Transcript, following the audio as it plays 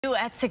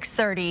At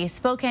 6:30,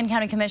 Spokane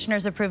County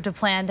Commissioners approved a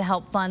plan to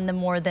help fund the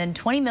more than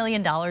 $20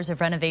 million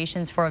of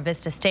renovations for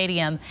Avista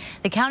Stadium.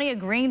 The county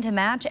agreeing to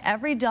match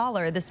every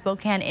dollar the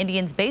Spokane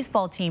Indians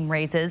baseball team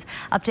raises,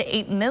 up to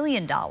 $8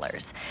 million.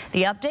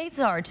 The updates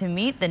are to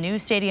meet the new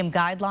stadium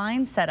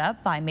guidelines set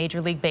up by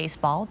Major League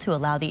Baseball to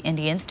allow the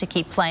Indians to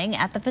keep playing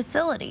at the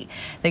facility.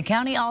 The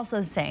county also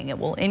saying it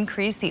will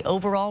increase the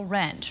overall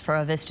rent for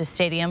Avista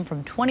Stadium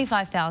from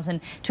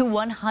 $25,000 to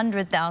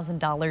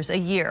 $100,000 a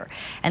year.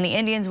 And the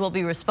Indians will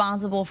be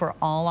responsible for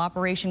all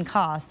operation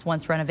costs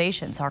once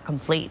renovations are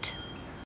complete.